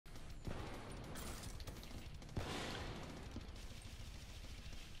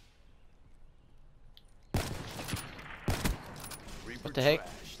What the heck?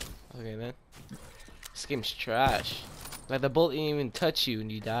 Okay then. This game's trash. Like the bullet didn't even touch you and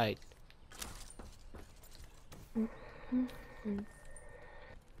you died.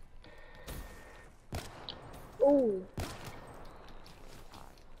 Ooh.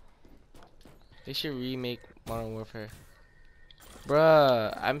 They should remake Modern Warfare.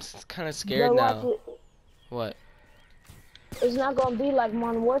 Bruh, I'm kind of scared But now. What? It's not gonna be like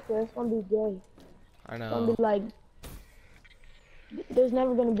Modern Warfare. It's gonna be gay. I It's gonna know. be like. There's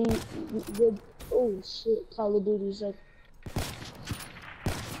never gonna be good. Oh shit, Call of Duty's like.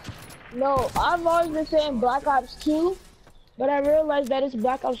 No, I've always been saying Black Ops 2, but I realized that it's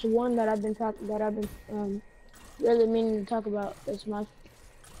Black Ops 1 that I've been really meaning to talk about. It's in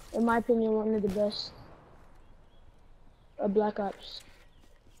my opinion, one of the best Black Ops.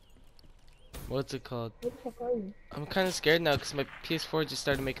 What's it called? What the fuck are you? I'm kind of scared now because my PS4 just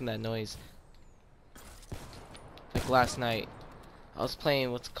started making that noise. Like last night, I was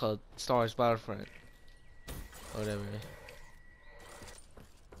playing what's it called Star Wars Battlefront. Whatever.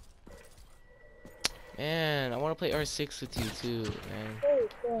 Man, I want to play R6 with you too, man.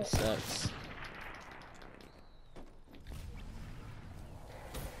 It sucks.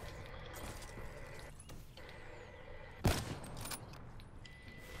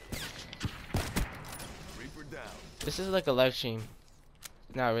 This is like a live stream.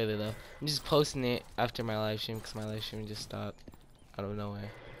 Not really though. I'm just posting it after my live stream because my live stream just stopped out of nowhere.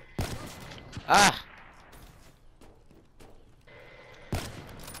 Ah!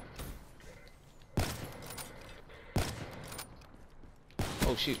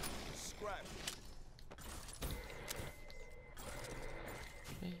 Oh shoot.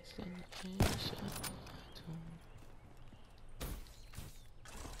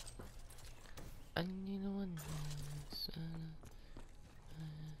 I need one.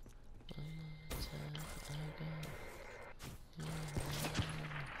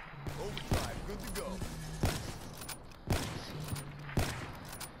 Overdrive, good to go.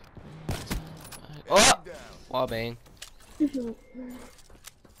 Oh! Wallbang.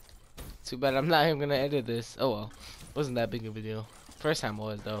 Too bad I'm not even gonna edit this. Oh well. Wasn't that big of a deal. First time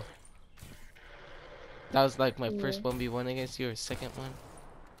was though. That was like my first 1v1 against you, or second one.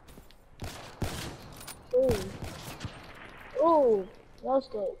 Ooh. Ooh. That's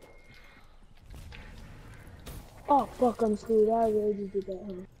dope. Oh fuck, I'm screwed. I really just did that,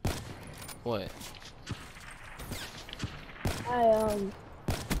 huh? What?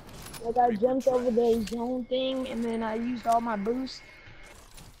 I jumped over the zone thing and then I used all my boost,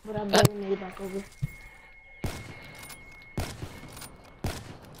 but I barely made it back over.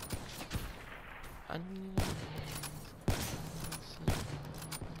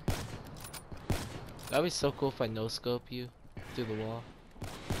 That'd be so cool if I no scope you through the wall.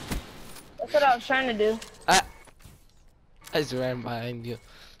 That's what I was trying to do. Ah! I just ran behind you.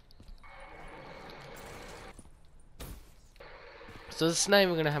 So it's not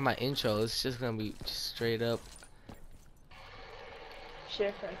even gonna have my intro. It's just gonna be just straight up.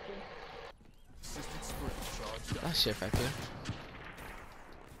 Share factor. Not share factor.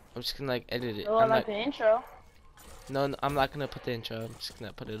 I'm just gonna like edit it. Oh, I like the intro. No, I'm not gonna put the intro. I'm just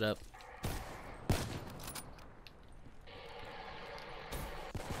gonna put it up.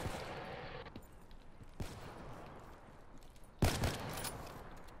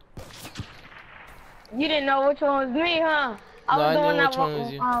 You didn't know which one was me, huh? I was the one that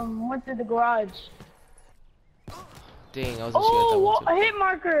went to the garage. Dang, I wasn't sure. Oh, a hit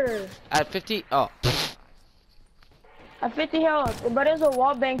marker! At 50, oh. At 50 health, but there's a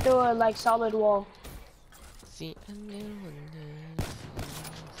wall bank through a like solid wall. See,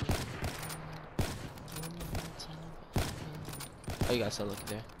 oh, you got so lucky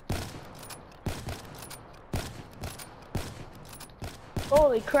there.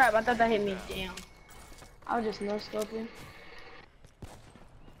 Holy crap, I thought that hit me. Damn. I was just no scoping.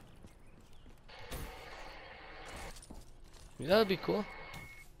 That would be cool.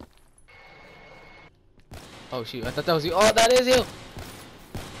 Oh shoot, I thought that was you. Oh, that is you!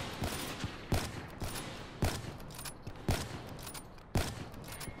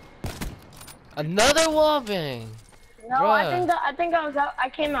 Another wallbang! No, bruh. I think I was out. I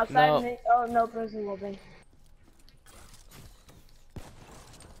came outside and it, oh no, person wallbang.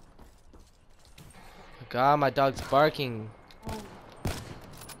 God, my dog's barking.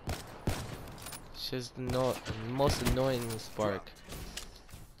 She's the most annoying bark.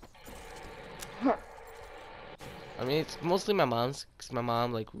 I mean, it's mostly my mom's, because my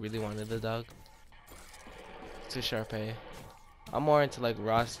mom like really wanted the dog. It's a Shar-Pei. I'm more into like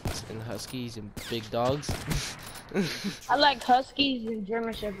Rosts and Huskies and big dogs. I like Huskies and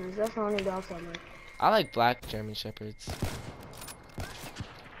German Shepherds. That's the only dogs I like. I like black German Shepherds.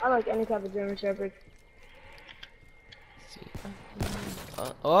 I like any type of German Shepherd. See.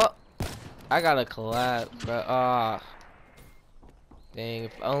 Oh, I got a collab, bro. Ah, dang!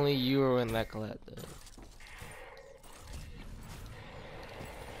 If only you were in that collab, though.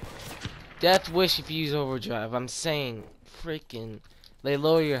 Death Wish if you use overdrive. I'm saying, freaking, they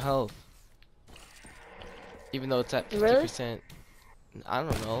lower your health, even though it's at Really? 50%. I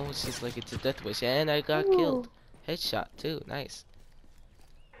don't know. It's just like it's a Death Wish, and I got Ooh. killed. Headshot too. Nice.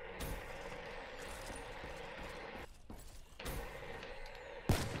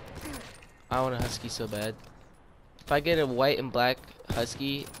 I want a husky so bad. If I get a white and black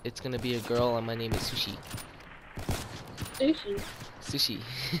husky, it's gonna be a girl, and my name is Sushi. Sushi.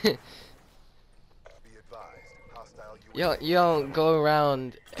 Sushi. You don't go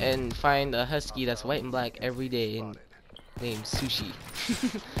around and find a husky that's white and black every day and named Sushi.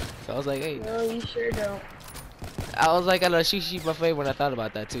 So I was like, hey. No, you sure don't. I was like at a sushi buffet when I thought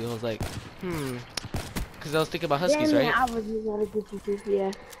about that too. I was like, because I was thinking about huskies, Damn it, right? I was just gonna get you too.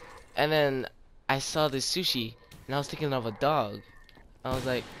 Yeah. And then I saw this sushi, and I was thinking of a dog. I was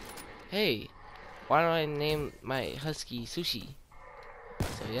like, hey, why don't I name my husky Sushi?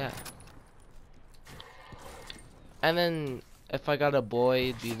 So yeah. And then if I got a boy,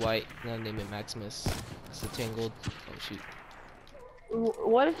 it'd be white, and I'd name it Maximus. It's a tangled. Oh shoot.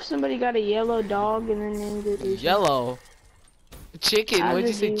 What if somebody got a yellow dog and then named it Asian? Yellow. Chicken. I'd What'd you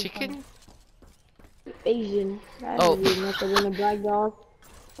just say? be Chicken? Asian. That'd Oh. be nothing than a black dog.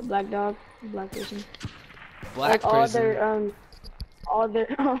 A black dog. A black person. Black Like all person. their all their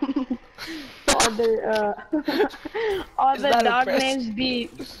all their all Is the that dog impressive? names be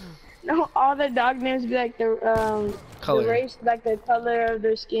no, all the dog names be like the Color. race, like the color of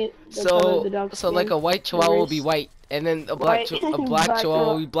their skin, the color of the dog's So skin. like a white chihuahua will be white, and then a black White. a black Black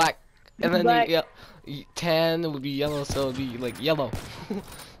chihuahua will be black, and then black. tan would be yellow, so it'd be like yellow.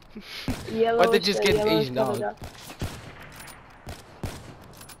 Yellow. Or they just get an yellow Asian colored dog.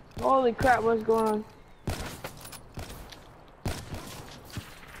 Holy crap, what's going on?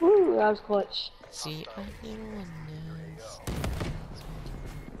 Woo, that was clutch. See, everyone knows.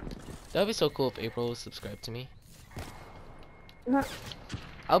 That'd be so cool if April would subscribe to me.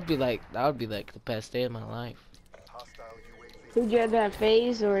 I'll be like, that would be like the best day of my life. Who'd you rather have,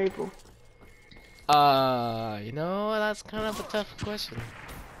 FaZe or April? You know, that's kind of a tough question.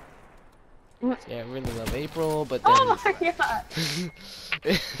 Yeah, I really love April, but then Oh my god!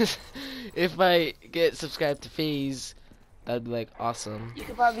 if I get subscribed to FaZe, that'd be like awesome.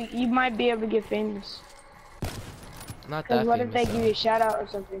 You might be able to get famous. Not Cause that what famous, if they give though. you a shout out or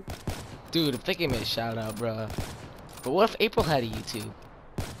something? Dude, if they give me a shout out, bruh. But what if April had a YouTube?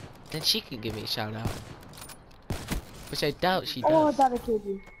 Then she could give me a shout out. Which I doubt she Oh, I does. thought I killed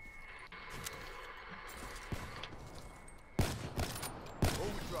you.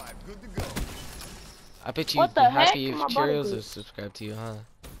 I bet you What the half heck? of your My body Cheerios are grew. subscribed to you, huh?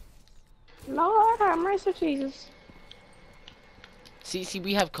 Lord have mercy, Jesus. See,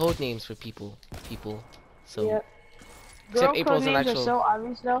 we have code names for people. So, Yep. except Girl April's code an names actual. are so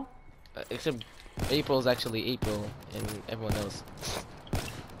obvious though. Except April's actually April, and everyone knows.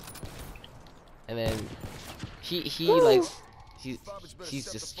 And then he Woo. likes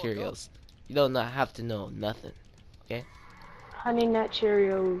he's just Cheerios. You don't not have to know nothing, okay? Honey Nut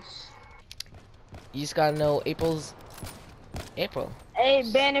Cheerios. You just gotta know April's April. Hey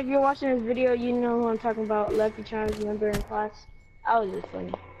Ben, if you're watching this video, you know who I'm talking about. Lefty Charms member in class. I was just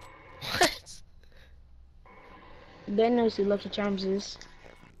funny. What? Ben knows who Lucky Charms is.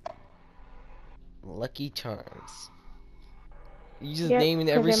 Lucky Charms. You just Yep, naming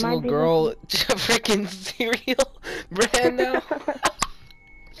 'cause every it might single be girl lucky. freaking cereal brand now. What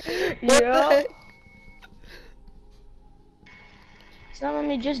the Yeah. heck? It's not let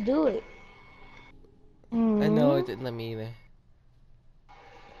me just do it. I know it Mhm. didn't let me either.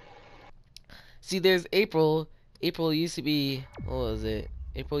 See, there's April. April used to be, what was it?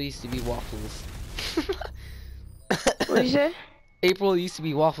 April used to be waffles. What you say? April used to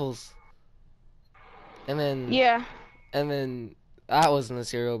be waffles. And then, Yeah. that wasn't a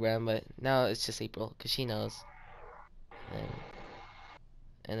cereal brand, but now it's just April, cause she knows.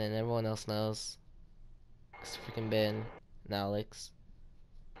 And then everyone else knows. It's freaking Ben and Alex.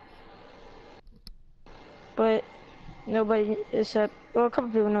 But nobody except, well, a couple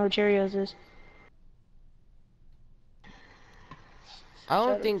people know what Cheerios is. I Shout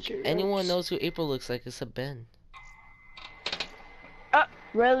don't out think Cheerios. anyone knows who April looks like except Ben.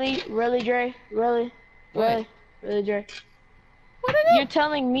 Really? Really, Dre? Really? What? Really? Really, Dre? What did You're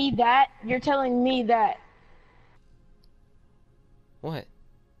telling me that? You're telling me that? What?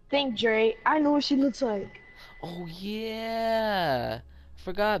 Think, Dre. I know what she looks like. Oh yeah,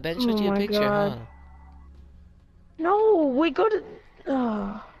 Forgot, Ben Oh showed you a my picture, god. huh? No, we go to.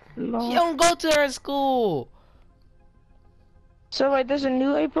 Oh, You no. don't go to her school. So wait, there's a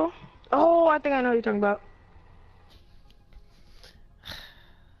new April? Oh, I think I know what you're talking about.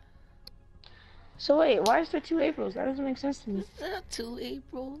 So wait, why is there two Aprils? That doesn't make sense to me. It's not 2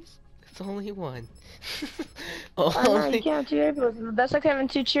 Aprils. It's only one. I know, you Only. can't have two Aprils. That's like having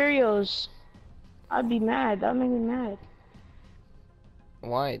two Cheerios. I'd be mad. That'd make me mad.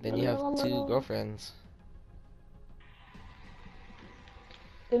 Why? Then you have two girlfriends.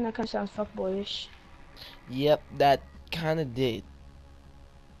 Then that kind of sounds fuckboyish. Yep, that kind of did.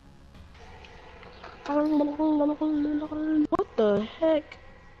 What the heck?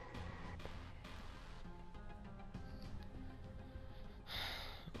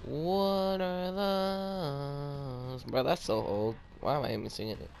 What are those? Bro, that's so old. Why am I even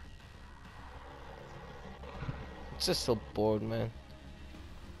singing it? It's just so bored, man.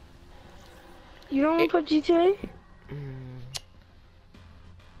 You don't want It, to put GTA?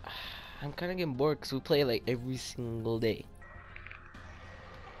 I'm kind of getting bored because we play like every single day.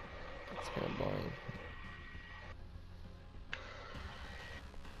 It's kind of boring.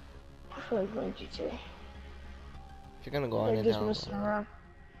 I feel like playing GTA. If you're gonna go on Like it just now, messing around.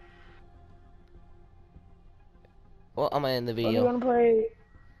 well, I'm gonna end the What do you video. want to play?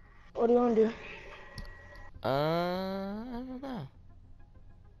 What do you want to do? I don't know.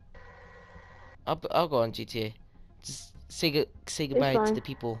 I'll go on GTA. Just say It's goodbye to fine. the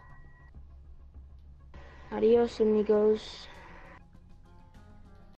people. Adios, amigos.